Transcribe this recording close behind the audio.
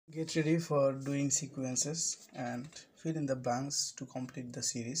Get ready for doing sequences and fill in the blanks to complete the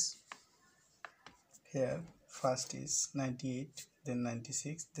series. Here first is 98, then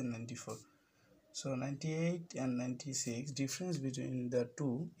 96, then 94. So 98 and 96, difference between the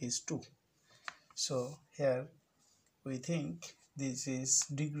two is 2. So here we think this is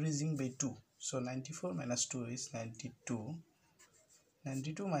decreasing by 2. So 94 minus 2 is 92.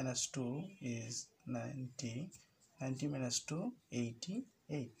 92 minus 2 is 90. 90 minus 2,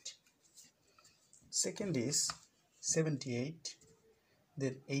 88. Second is 78,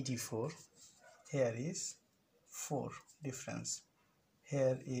 then 84. Here is 4 difference.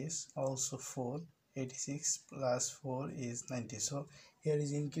 Here is also 4. 86 plus 4 is 90. So here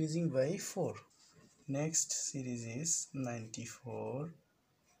is increasing by 4. Next series is 94,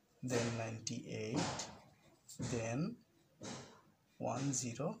 then 98, then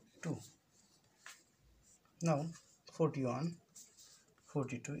 102. Now 41,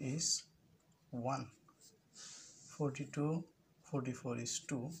 42 is 1. 42, 44 is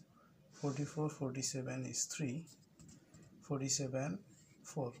 2. 44, 47 is 3. 47,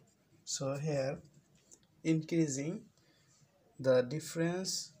 4. So here increasing the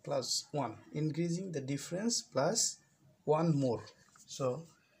difference plus 1. Increasing the difference plus 1 more. So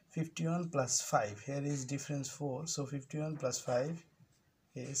 51 plus 5. Here is difference 4. So 51 plus 5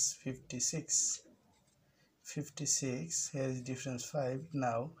 is 56. 56. Here is difference 5.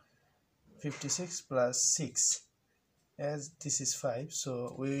 Now 56 plus 6, as this is 5,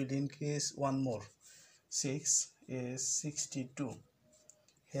 so we will increase 1 more. 6 is 62.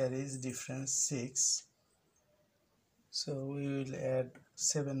 Here is difference 6, so we will add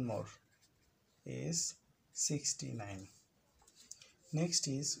 7 more, is 69. Next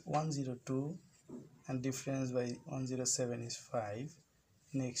is 102 and difference by 107 is 5.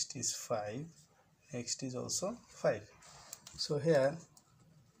 Next is 5. Next is also 5. So here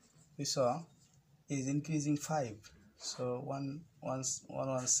we saw is increasing 5. So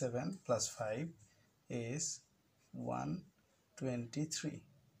 117 plus 5 is 123.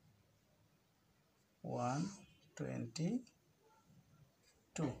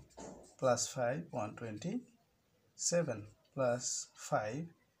 122 plus 5, 127 plus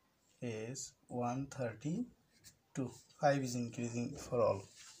 5 is 132. 5 is increasing for all.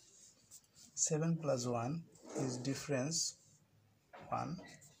 7 plus 1 is difference 1,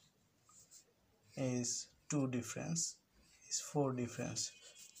 is 2 difference, is 4 difference,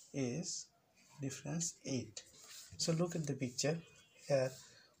 is difference 8. So look at the picture. Here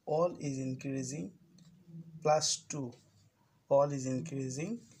all is increasing plus 2. All is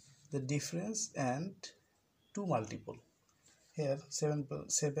increasing the difference and 2 multiple. Here 7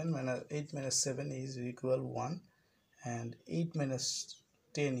 minus 8 minus 7 is equal 1 and 8 minus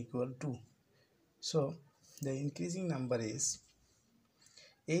 10 equal 2. So the increasing number is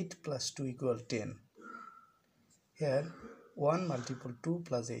 8 plus 2 equal 10. Here 1 multiple 2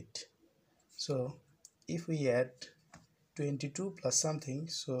 plus 8. So if we add 22 plus something,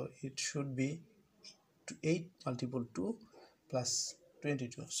 so it should be 8 multiple 2 plus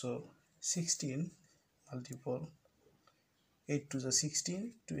 22. So 16 multiple 8 to the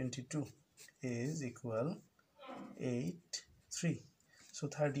 16, 22 is equal 8, 3. So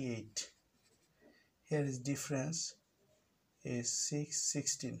 38. Here is difference is 6,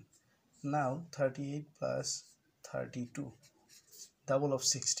 16. Now 38 plus 32, double of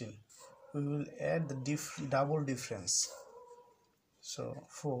 16. We will add the double difference. So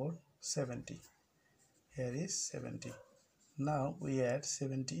 4, 70. Here is 70. Now we add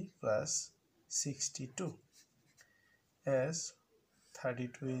 70 plus 62, as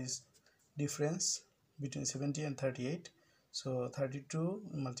 32 is difference between 70 and 38. So 32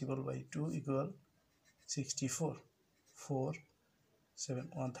 multiplied by 2 equal 64. 4, 7,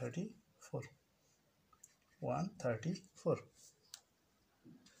 134. 134.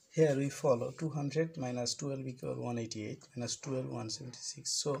 Here we follow 200 minus 12 equal 188, minus 12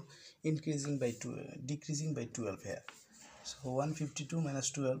 176. So increasing by 2, decreasing by 12 here. So 152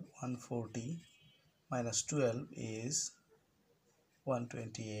 minus 12 140, minus 12 is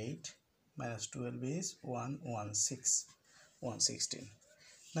 128, minus 12 is 116, 116.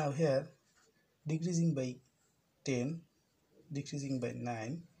 Now here decreasing by 10, decreasing by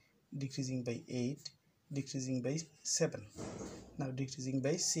 9, decreasing by 8, decreasing by 7. Now decreasing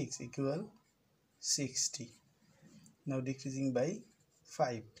by 6 equal 60. Now decreasing by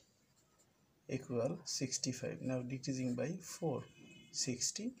 5 equal 65. Now decreasing by 4,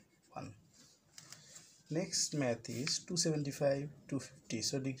 61. Next math is 275, 250.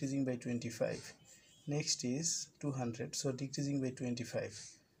 So decreasing by 25. Next is 200. So decreasing by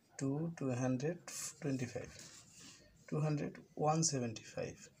 25. 225. 200,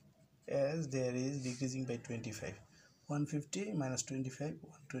 175. as there is decreasing by 25. 150 minus 25,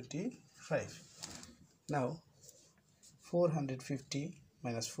 125. Now 450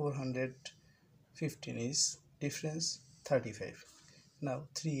 minus 415 is difference 35. Now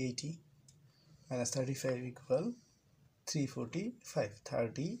 380 minus 35 equal 345.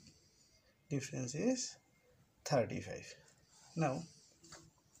 30 difference is 35. Now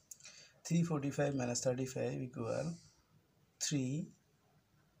 345 minus 35 equal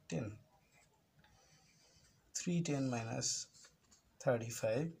 310. 310 minus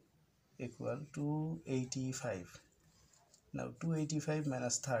 35 equal 285. Now 285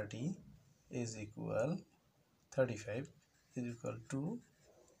 minus 30 is equal 35 is equal to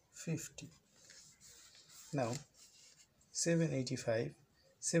 50. Now 785,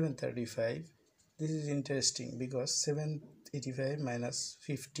 735. This is interesting because 785 minus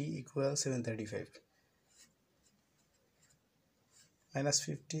 50 equals 735. Minus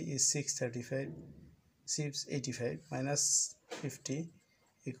 50 is 635. 685 minus 50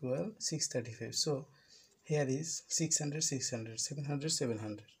 equal 635. So here is 600, 600, 700,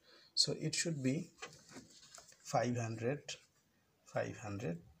 700. So it should be 500,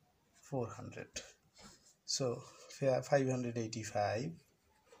 500, 400. So 585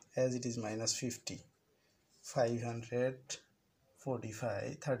 as it is minus 50,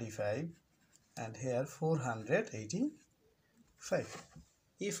 545, 35, and here 485.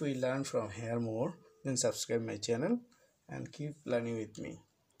 If we learn from here more, then subscribe my channel and keep learning with me.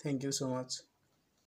 Thank you so much.